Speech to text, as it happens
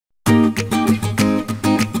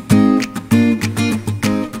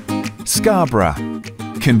Scarborough.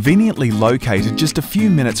 Conveniently located just a few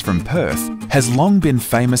minutes from Perth, has long been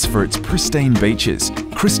famous for its pristine beaches,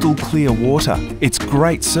 crystal clear water, its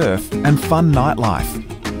great surf and fun nightlife.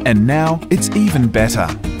 And now it's even better.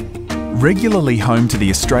 Regularly home to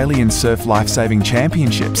the Australian Surf Lifesaving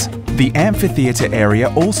Championships, the amphitheatre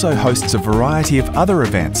area also hosts a variety of other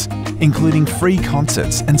events, including free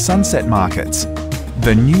concerts and sunset markets.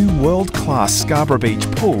 The new world-class Scarborough Beach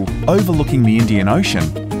pool overlooking the Indian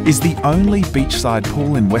Ocean is the only beachside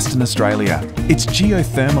pool in Western Australia. It's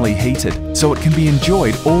geothermally heated, so it can be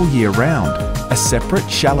enjoyed all year round. A separate,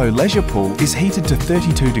 shallow leisure pool is heated to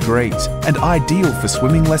 32 degrees and ideal for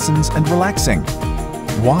swimming lessons and relaxing.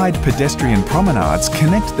 Wide pedestrian promenades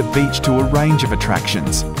connect the beach to a range of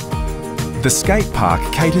attractions. The skate park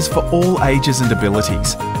caters for all ages and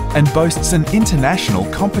abilities and boasts an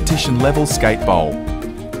international competition-level skate bowl.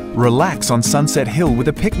 Relax on Sunset Hill with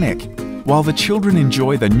a picnic, while the children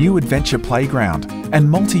enjoy the new adventure playground and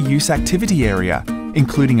multi-use activity area,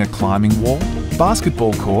 including a climbing wall,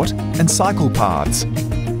 basketball court and cycle paths.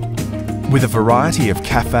 With a variety of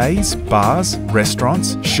cafes, bars,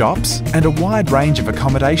 restaurants, shops and a wide range of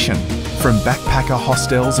accommodation, from backpacker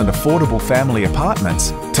hostels and affordable family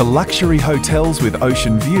apartments to luxury hotels with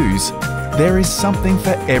ocean views, there is something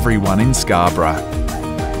for everyone in Scarborough.